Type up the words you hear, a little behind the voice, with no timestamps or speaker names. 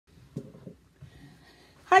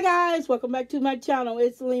Hi guys, welcome back to my channel.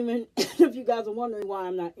 It's Lehman. If you guys are wondering why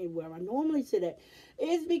I'm not where I normally sit at,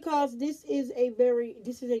 it's because this is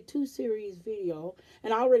a two-series video,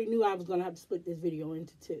 and I already knew I was going to have to split this video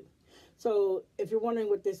into two. So if you're wondering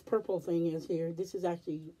what this purple thing is here, this is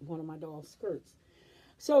actually one of my doll's skirts.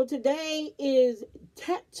 So today is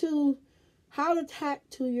how to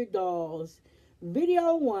tattoo your dolls,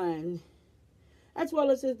 video 1. As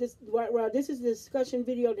well as this is the discussion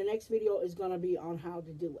video. The next video is going to be on how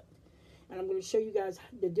to do it. And I'm going to show you guys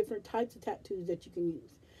the different types of tattoos that you can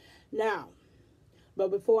use. Now,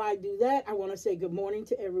 but before I do that, I want to say good morning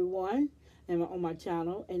to everyone on my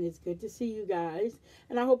channel. And it's good to see you guys.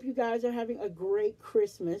 And I hope you guys are having a great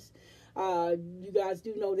Christmas. You guys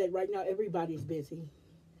do know that right now everybody's busy.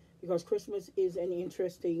 Because Christmas is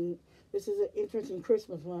this is an interesting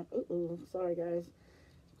Christmas one. Sorry guys.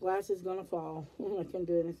 Glass is gonna fall. I can't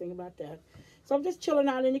do anything about that. So I'm just chilling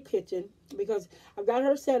out in the kitchen because I've got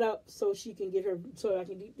her set up so I can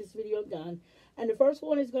get this video done. And the first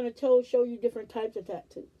one is gonna show you different types of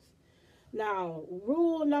tattoos. Now,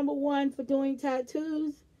 rule number 1 for doing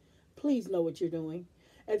tattoos: please know what you're doing.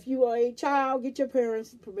 If you are a child, get your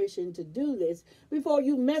parents' permission to do this before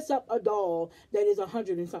you mess up a doll that is $100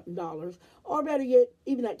 and something, or better yet,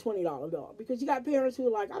 even that $20 doll. Because you got parents who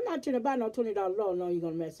are like, I'm not trying to buy no $20 doll. No, you're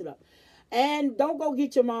going to mess it up. And don't go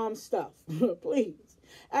get your mom's stuff, please.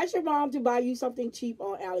 Ask your mom to buy you something cheap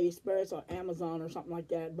on AliExpress or Amazon or something like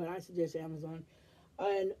that, but I suggest Amazon.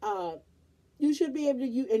 And you should be able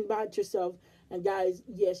to buy it yourself. And guys,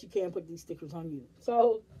 yes, you can put these stickers on you.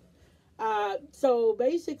 So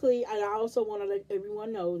basically, and I also want to let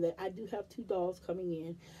everyone know that I do have 2 dolls coming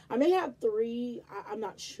in. I may have 3. I'm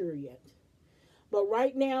not sure yet. But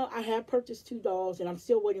right now, I have purchased 2 dolls, and I'm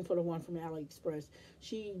still waiting for the one from AliExpress.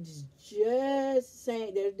 She's just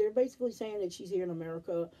saying, they're basically saying that she's here in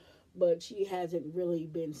America, but she hasn't really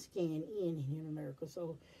been scanned in here in America.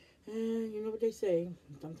 So, you know what they say.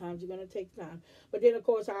 Sometimes you're going to take time. But then, of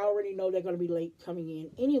course, I already know they're going to be late coming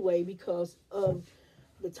in anyway because of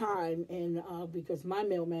the time, and because my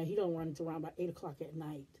mailman, he don't run until around about 8 o'clock at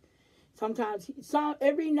night. Sometimes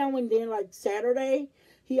every now and then, like Saturday,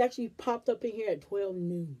 he actually popped up in here at 12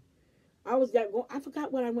 noon. I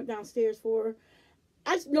forgot what I went downstairs for.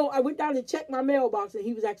 I went down to check my mailbox, and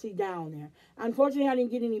he was actually down there. Unfortunately, I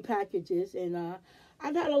didn't get any packages, and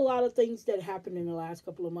I've had a lot of things that happened in the last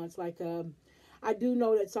couple of months. Like I do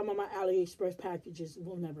know that some of my AliExpress packages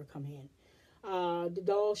will never come in. The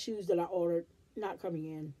doll shoes that I ordered, not coming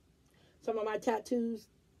in. Some of my tattoos,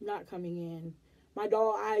 not coming in. My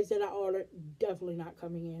doll eyes that I ordered, definitely not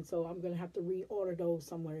coming in. So I'm going to have to reorder those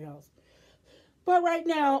somewhere else. But right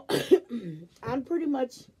now, I'm pretty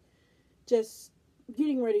much just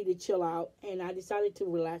getting ready to chill out. And I decided to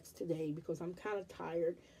relax today because I'm kind of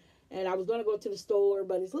tired. And I was going to go to the store,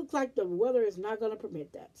 but it looks like the weather is not going to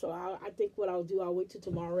permit that. So I think what I'll do, I'll wait till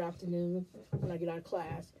tomorrow afternoon when I get out of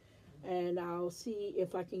class. And I'll see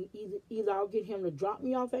if I can either I'll get him to drop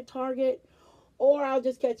me off at Target, or I'll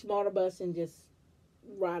just catch Bus and just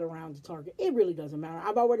ride around to Target. It really doesn't matter.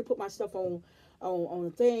 I've already put my stuff on the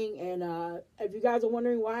thing, and if you guys are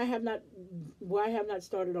wondering why I have not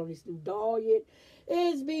started on this new doll yet,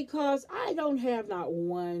 is because I don't have not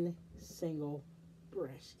one single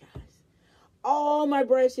brush, guys. All my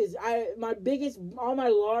brushes, all my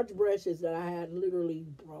large brushes that I had literally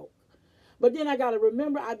broke. But then I got to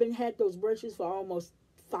remember, I've had those brushes for almost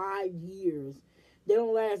 5 years. They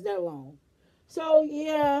don't last that long. So,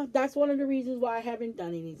 yeah, that's one of the reasons why I haven't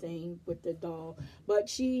done anything with the doll. But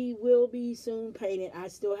she will be soon painted. I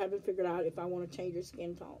still haven't figured out if I want to change her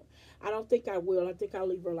skin tone. I don't think I will. I think I'll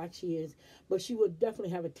leave her like she is. But she will definitely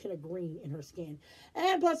have a tint of green in her skin.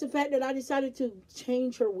 And plus the fact that I decided to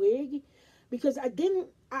change her wig. Because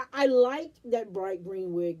I like that bright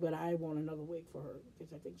green wig, but I want another wig for her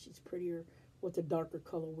because I think she's prettier with a darker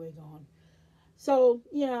color wig on. So,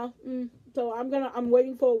 yeah, so I'm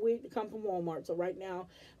waiting for a wig to come from Walmart. So right now,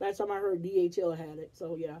 last time I heard DHL had it.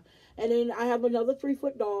 So, yeah. And then I have another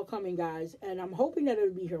 3-foot doll coming, guys, and I'm hoping that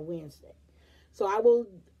it'll be here Wednesday. So I will,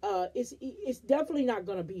 it's definitely not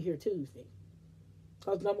going to be here Tuesday.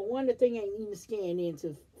 Because number one, the thing ain't even scanned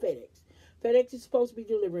into FedEx. FedEx is supposed to be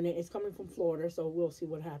delivering it. It's coming from Florida, so we'll see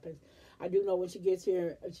what happens. I do know when she gets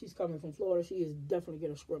here, she's coming from Florida. She is definitely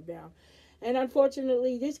going to scrub down. And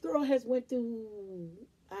unfortunately, this girl has went through,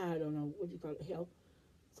 I don't know, what do you call it, hell.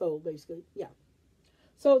 So basically, yeah.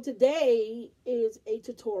 So today is a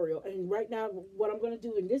tutorial. And right now, what I'm going to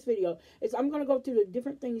do in this video is I'm going to go through the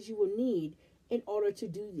different things you will need in order to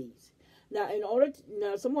do these. Now,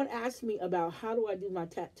 someone asked me about how do I do my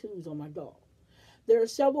tattoos on my doll. There are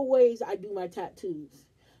several ways I do my tattoos.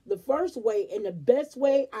 The first way and the best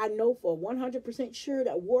way I know for 100% sure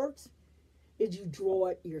that works is you draw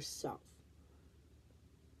it yourself.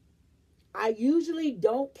 I usually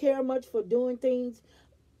don't care much for doing things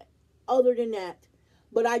other than that,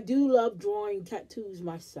 but I do love drawing tattoos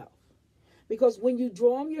myself. Because when you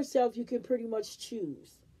draw them yourself, you can pretty much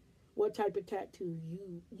choose what type of tattoo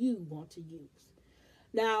you want to use.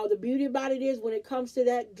 Now, the beauty about it is when it comes to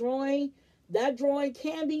that drawing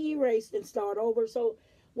can be erased and start over. So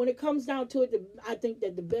when it comes down to it, I think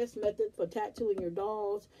that the best method for tattooing your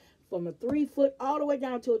dolls from a 3-foot all the way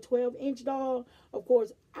down to a 12-inch doll, of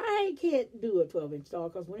course, I can't do a 12-inch doll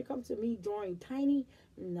because when it comes to me drawing tiny,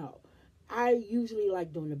 no. I usually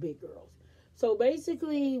like doing the big girls. So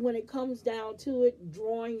basically, when it comes down to it,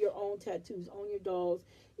 drawing your own tattoos on your dolls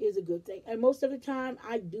is a good thing. And most of the time,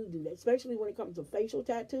 I do that, especially when it comes to facial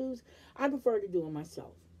tattoos. I prefer to do them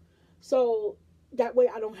myself. So that way,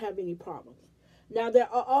 I don't have any problems. Now, there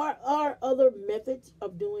are other methods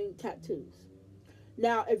of doing tattoos.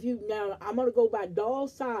 Now, I'm going to go by doll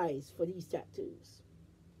size for these tattoos.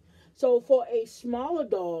 So for a smaller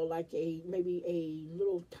doll, like maybe a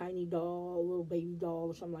little tiny doll, a little baby doll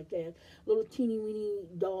or something like that, a little teeny weeny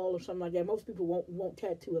doll or something like that. Most people won't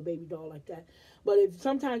tattoo a baby doll like that. But if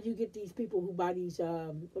sometimes you get these people who buy these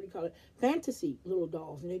fantasy little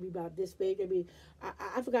dolls, and they be about this big.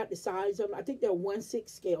 I forgot the size of them. I think they're 1/6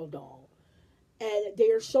 scale doll, and they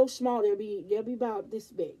are so small. They'll be about this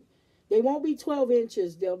big. They won't be 12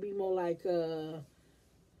 inches. They'll be more like 10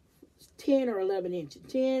 or 11 inches.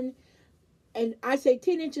 10. And I say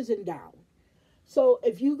 10 inches and down. So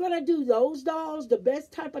if you're going to do those dolls, the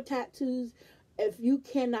best type of tattoos, if you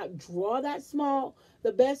cannot draw that small,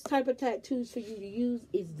 the best type of tattoos for you to use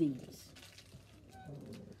is these.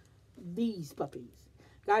 These puppies.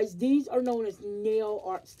 Guys, these are known as nail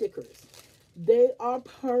art stickers. They are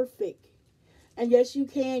perfect. And yes, you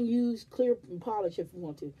can use clear polish if you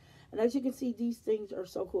want to. And as you can see, these things are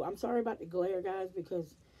so cool. I'm sorry about the glare, guys,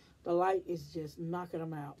 because the light is just knocking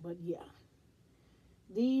them out. But yeah.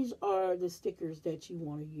 These are the stickers that you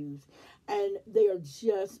want to use. And they are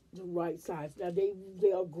just the right size. Now,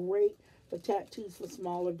 they are great for tattoos for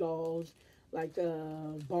smaller dolls, like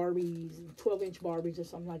Barbies, 12-inch Barbies or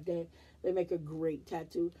something like that. They make a great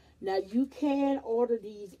tattoo. Now, you can order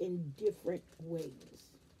these in different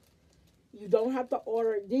ways. You don't have to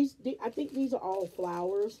order these. I think these are all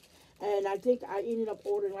flowers. And I think I ended up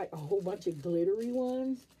ordering like a whole bunch of glittery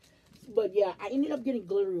ones. But yeah, I ended up getting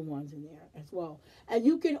glittery ones in there as well. And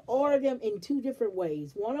you can order them in 2 different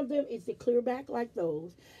ways. One of them is the clear back like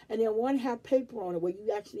those. And then one have paper on it where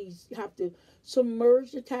you actually have to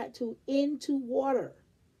submerge the tattoo into water.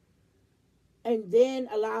 And then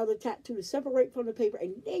allow the tattoo to separate from the paper.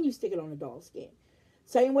 And then you stick it on the doll's skin.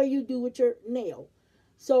 Same way you do with your nail.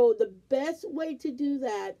 So the best way to do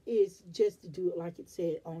that is just to do it like it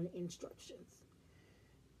said on the instructions.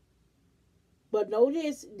 But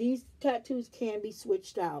notice these tattoos can be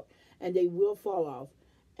switched out and they will fall off.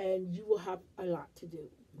 And you will have a lot to do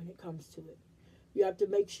when it comes to it. You have to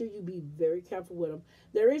make sure you be very careful with them.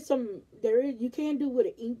 You can do with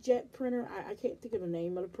an inkjet printer. I can't think of the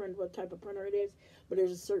name of the printer, what type of printer it is. But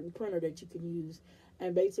there's a certain printer that you can use.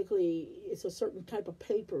 And basically, it's a certain type of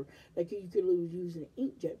paper that you can use an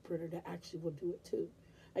inkjet printer that actually will do it too.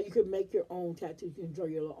 And you can make your own tattoos. You can draw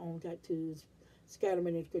your own tattoos. Scatter them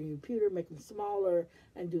in your computer, make them smaller,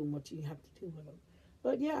 and do what you have to do with them.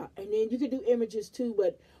 But yeah, and then you can do images too.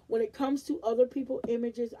 But when it comes to other people's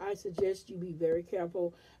images, I suggest you be very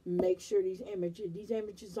careful. Make sure some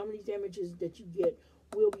of these images that you get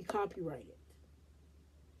will be copyrighted.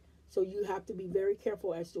 So you have to be very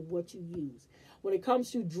careful as to what you use. When it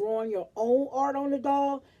comes to drawing your own art on the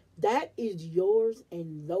doll, that is yours,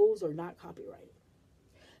 and those are not copyrighted.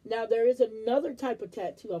 Now, there is another type of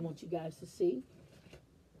tattoo I want you guys to see.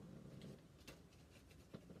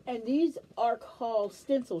 And these are called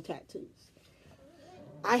stencil tattoos.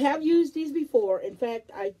 I have used these before. In fact,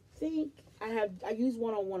 I think I used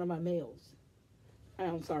one on one of my males.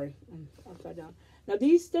 I'm sorry, I'm upside down. Now,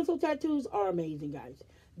 these stencil tattoos are amazing, guys.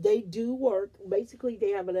 They do work. Basically, they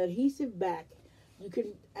have an adhesive back.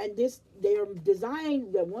 They are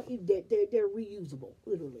designed that they're reusable,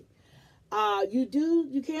 literally.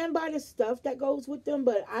 You can buy the stuff that goes with them,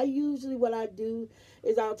 but what I do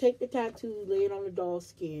is I'll take the tattoo, lay it on the doll's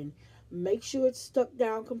skin, make sure it's stuck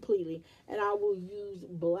down completely, and I will use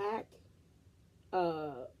black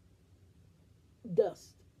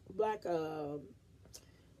dust,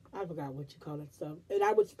 I forgot what you call that stuff, and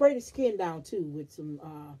I would spray the skin down too with some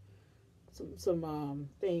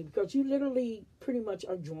thing, because you literally pretty much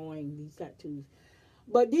are drawing these tattoos.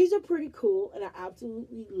 But these are pretty cool, and I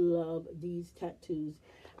absolutely love these tattoos.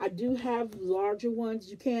 I do have larger ones.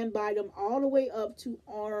 You can buy them all the way up to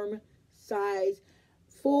arm size,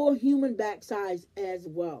 full human back size as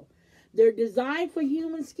well. They're designed for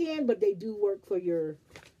human skin, but they do work for your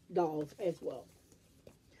dolls as well.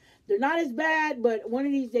 They're not as bad, but one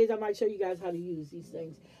of these days I might show you guys how to use these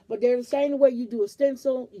things. But they're the same way you do a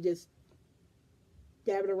stencil. You just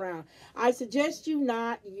dab it around. I suggest you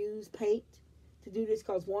not use paint to do this,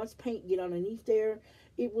 because once paint get underneath there,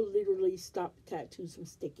 it will literally stop the tattoos from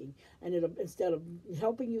sticking. And it'll, instead of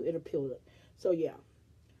helping you, it'll peel it. So yeah.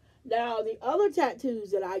 Now the other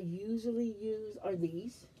tattoos that I usually use are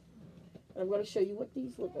these. I'm going to show you what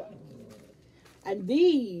these look like. And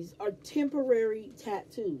these are temporary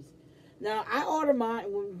tattoos. Now, I order mine,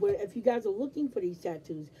 if you guys are looking for these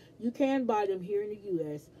tattoos, you can buy them here in the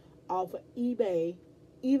U.S. off of eBay.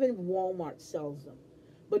 Even Walmart sells them.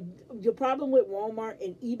 But the problem with Walmart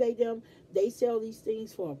and eBay them, they sell these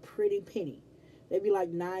things for a pretty penny. They'd be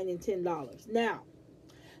like $9 and $10. Now,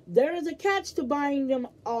 there is a catch to buying them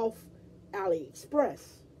off AliExpress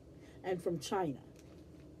and from China.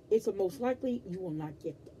 It's most likely you will not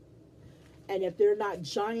get them. And if they're not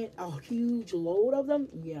giant, a huge load of them,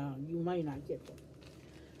 yeah, you might not get them.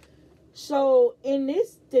 So in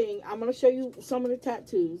this thing, I'm going to show you some of the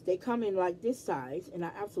tattoos. They come in like this size, and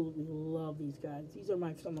I absolutely love these guys. These are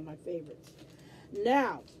some of my favorites.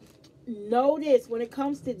 Now, notice when it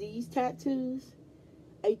comes to these tattoos,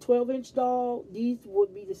 a 12-inch doll, these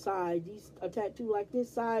would be the size. A tattoo like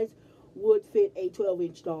this size would fit a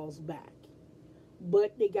 12-inch doll's back.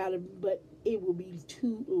 But it will be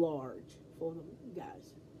too large for them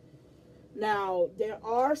guys. Now, there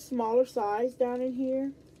are smaller size down in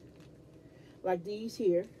here, like these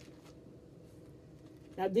here.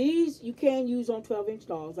 Now, these you can use on 12-inch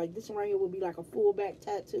dolls. Like this one right here would be like a full back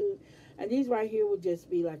tattoo. And these right here would just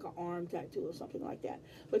be like an arm tattoo or something like that.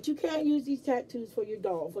 But you can use these tattoos for your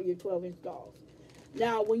doll, for your 12-inch dolls.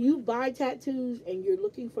 Now, when you buy tattoos and you're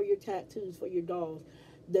looking for your tattoos for your dolls,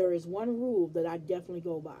 there is one rule that I definitely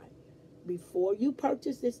go by. Before you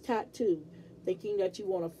purchase this tattoo, thinking that you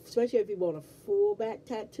want to, especially if you want a full back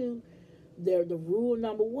tattoo, the rule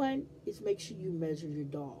number one is make sure you measure your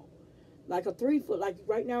doll. Like a 3 foot, like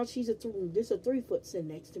right now this is a 3 foot sitting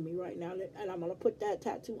next to me right now, and I'm going to put that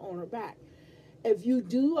tattoo on her back. If you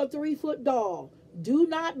do a 3 foot doll, do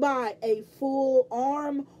not buy a full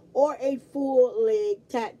arm or a full leg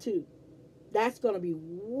tattoo. That's going to be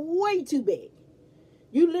way too big.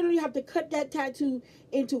 You literally have to cut that tattoo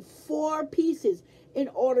into 4 pieces in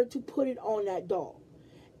order to put it on that doll.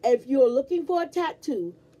 If you're looking for a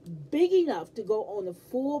tattoo big enough to go on the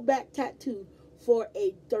full back tattoo for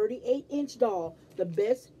a 38-inch doll, the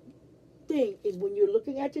best thing is when you're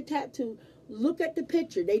looking at your tattoo, look at the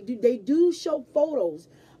picture. They do show photos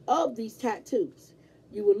of these tattoos.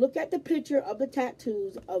 You will look at the picture of the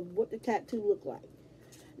tattoos of what the tattoo look like.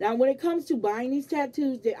 Now, when it comes to buying these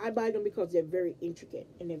tattoos, I buy them because they're very intricate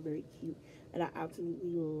and they're very cute. And I absolutely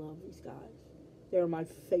love these guys. They're my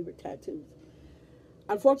favorite tattoos.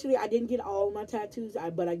 Unfortunately, I didn't get all of my tattoos,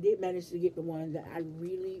 but I did manage to get the one that I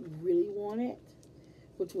really, really wanted,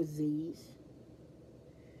 which was these.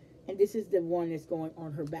 And this is the one that's going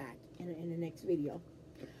on her back in the next video.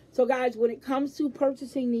 So, guys, when it comes to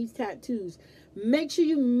purchasing these tattoos, make sure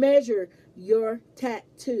you measure your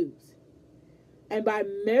tattoos. And by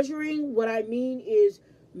measuring, what I mean is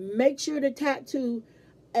make sure a tattoo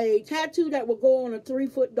that will go on a 3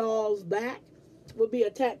 foot doll's back will be a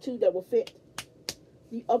tattoo that will fit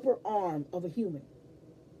the upper arm of a human.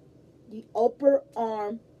 The upper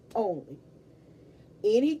arm only.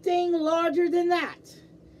 Anything larger than that,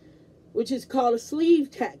 which is called a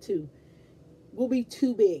sleeve tattoo, will be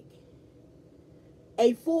too big.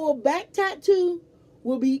 A full back tattoo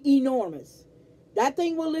will be enormous. That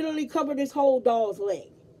thing will literally cover this whole doll's leg.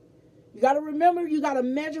 You got to remember, you got to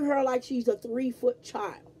measure her like she's a 3 foot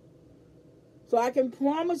child. So I can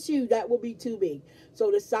promise you that will be too big.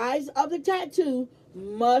 So the size of the tattoo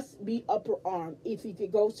must be upper arm. If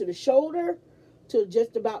it goes to the shoulder, to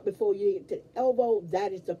just about before you get to the elbow,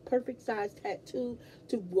 that is the perfect size tattoo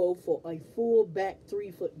to go for a full back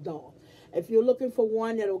 3 foot doll. If you're looking for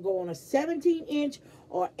one that will go on a 17-inch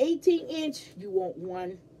or 18-inch, you want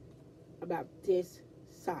one about this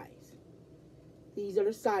size. These are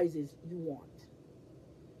the sizes you want.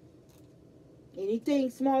 Anything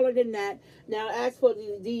smaller than that. Now, as for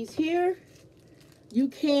these here, you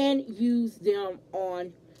can use them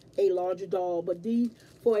on a larger doll, but these,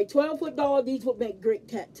 for a 12-foot doll, these would make great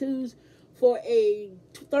tattoos. For a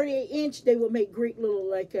 38-inch, they will make great little,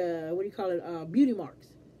 like, beauty marks.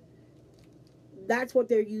 That's what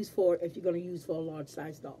they're used for if you're going to use for a large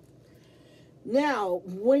size doll. Now,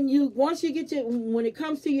 when it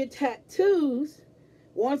comes to your tattoos,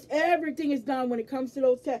 once everything is done, when it comes to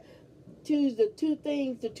those tattoos, your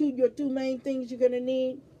two main things you're gonna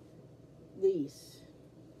need, these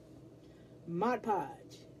Mod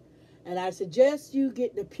Podge, and I suggest you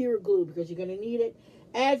get the pure glue because you're gonna need it,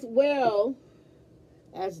 as well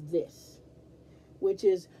as this, which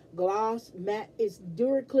is gloss matte. It's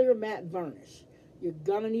Duraclear matte varnish. You're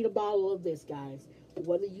gonna need a bottle of this, guys,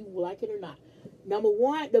 whether you like it or not. Number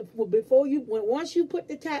one, once you put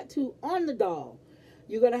the tattoo on the doll,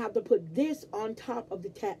 you're gonna have to put this on top of the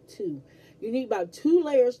tattoo. You need about 2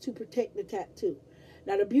 layers to protect the tattoo.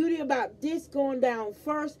 Now, the beauty about this going down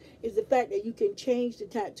first is the fact that you can change the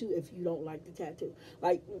tattoo if you don't like the tattoo.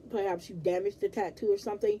 Like, perhaps you damaged the tattoo or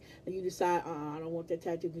something, and you decide, I don't want that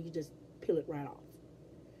tattoo, you can just peel it right off.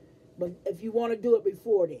 But if you want to do it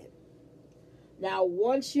before then. Now,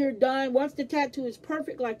 once you're done, once the tattoo is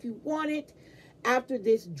perfect like you want it, after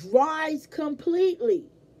this dries completely,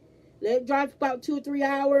 let it dry for about 2 or 3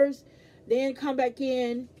 hours, then come back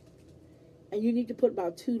in, and you need to put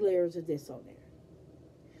about 2 layers of this on there.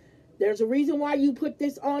 There's a reason why you put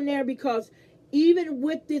this on there, because even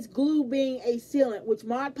with this glue being a sealant, which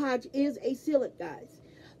Mod Podge is a sealant, guys,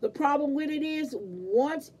 the problem with it is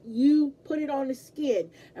once you put it on the skin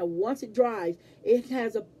and once it dries, it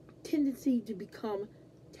has a tendency to become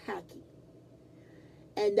tacky.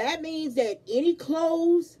 And that means that any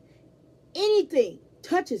clothes, anything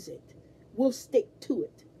touches it will stick to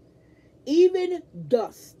it. Even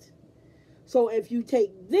dust. So if you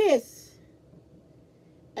take this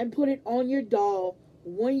and put it on your doll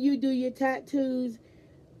when you do your tattoos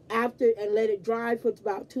after and let it dry for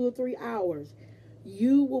about 2 or 3 hours,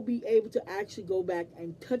 you will be able to actually go back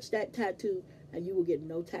and touch that tattoo and you will get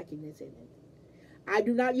no tackiness in it. I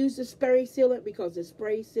do not use the spray sealant because the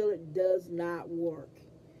spray sealant does not work.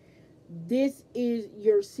 This is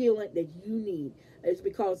your sealant that you need. It's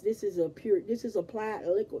because this is a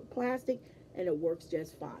liquid plastic and it works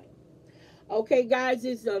just fine. Okay, guys,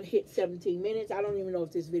 this done hit 17 minutes. I don't even know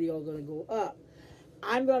if this video is going to go up.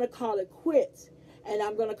 I'm going to call it quits. And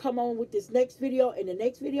I'm going to come on with this next video. In the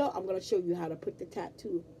next video, I'm going to show you how to put the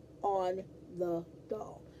tattoo on the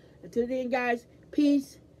doll. Until then, guys,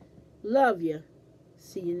 peace. Love you.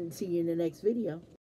 See you in the next video.